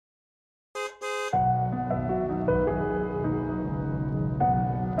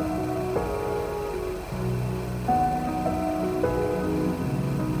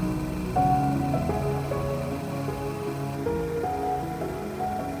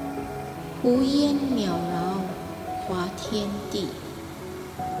无烟渺绕华天地，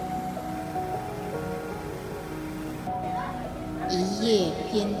一叶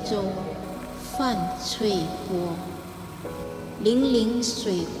扁舟泛翠波，粼粼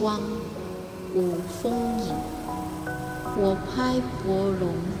水光无风影。我拍伯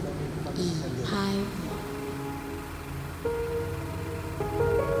龙已拍我。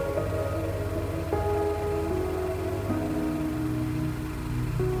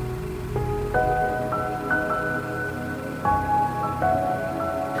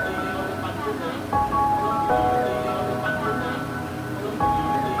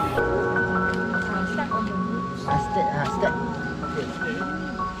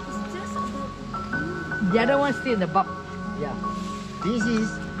 The other one still in the bub. Yeah, this is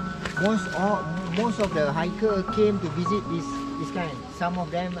most of the hiker came to visit this kind. Some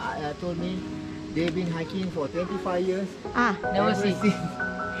of them told me they've been hiking for 25 years. Never see.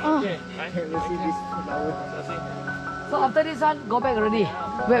 Oh. Never see this flower. So after this one, go back already.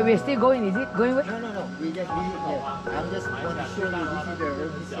 Wait, we're still going, is it? Going where? No. We just visit here. I'm just want to show you this is the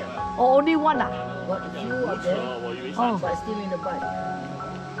Rhodisia. Oh, only one ah? Got a few of them, but still in the bud.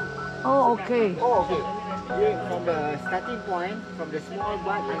 Oh, okay. Oh, okay. From the starting point, from the small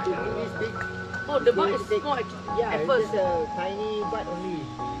bud until this big. Oh, the bud is small actually. Yeah, at it's first. just a tiny bud only.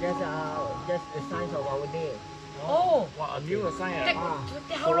 Just a sign of our day. Oh, Wow, a new sign.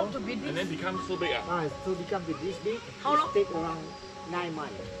 take how long to be And this? then become so big. So become this big. How long? It take around 9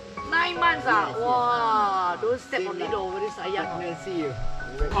 months. 9 months ah? Yes, Wow, don't step on it over this ayam. We'll see you.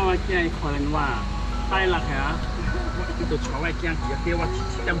 我驚可能話低落係啊，我度坐位驚而家跌話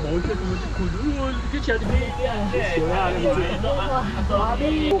就冇咗咁樣佢我啲車啲少啦，你知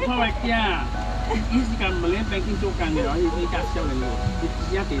我開位驚，呢時間唔係你病經做緊嘅，可以呢家少嚟嘅，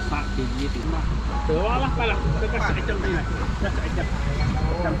你一地三地二地嘛，得啦，快啦，這個是一針嚟，這是一針，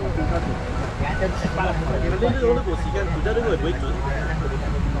針補邊個做？快啦，呢個時間負責呢個會準。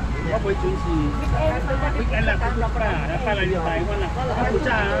 我會準時，會緊啦，不過啦，快嚟禮拜我啦，我負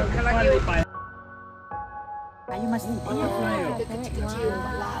責快禮拜。Ayu masih Kecil-kecil,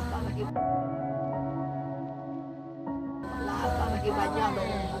 laba lagi. Laba lagi banyak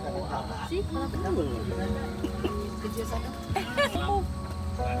dong. Sih, kerja sana.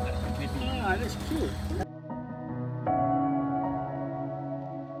 Ah, that's cute.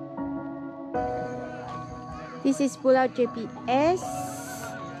 This is Pulau JPS.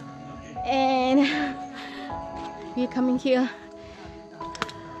 And we're coming here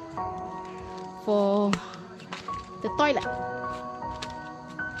for the toilet.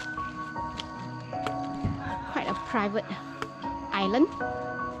 Quite a private island.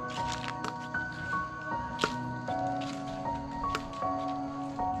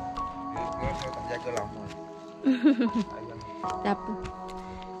 Dapur.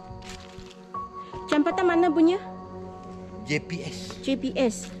 Jambatan mana punya? JPS.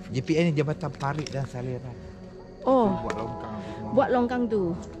 JPS. JPS ni Jabatan Parit dan Saliran. Oh, Buat longkang. buat longkang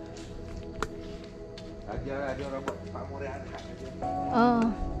tu. Ada orang buat Pak Morea dekat. Oh.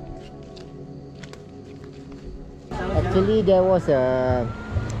 Actually, there was a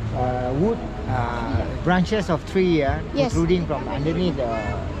wood branches of tree Yes. protruding from underneath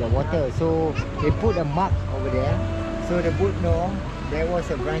the water. So they put a mark over there, so the boat know there was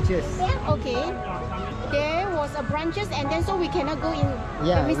a branches. Okay. There was a branches and then so we cannot go in.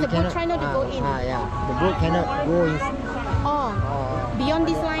 Yeah, that means we the boat cannot- try not to go in. Yeah, the boat cannot go in Oh, beyond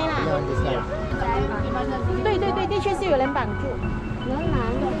this line lah. beyond this line. 对对对，的确是有人绑住。原来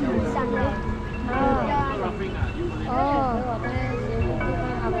的很像的。哦。哦。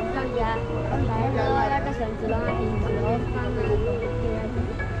那个绳子的话，引子然后放在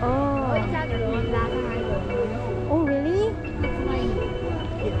哦。一下子拉上来有。 Oh really？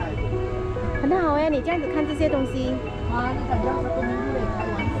很好哎，你这样子看这些东西，啊，你感觉是跟你开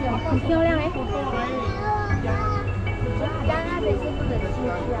玩笑？很漂亮哎。在那边是不能进去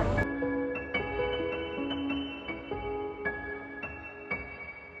啊。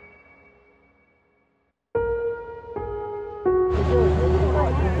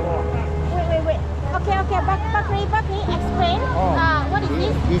 Wait. Okay. Bakri, explain. What is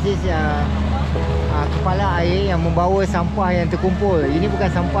this? This is kepala air yang membawa sampah yang terkumpul. Ini bukan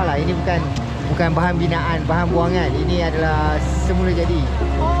sampah lah. Ini bukan bahan binaan, bahan buangan. Ini adalah semula jadi.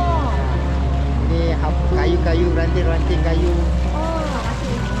 Oh. Ini kayu-kayu, ranting-ranting kayu. Oh.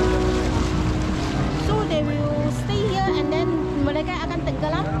 So they will stay here and then mereka akan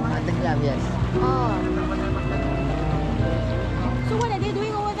tenggelam. Tenggelam, yes. Oh. So what are they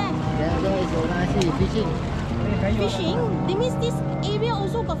doing over there? There is orang asli fishing. Fishing? That means this area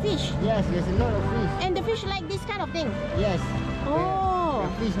also got fish. Yes, there's a lot of fish. And the fish like this kind of thing. Yes. Oh.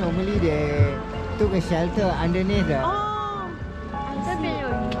 The fish normally they took a shelter underneath the. 这边有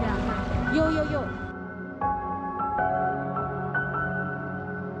鱼的。有有有。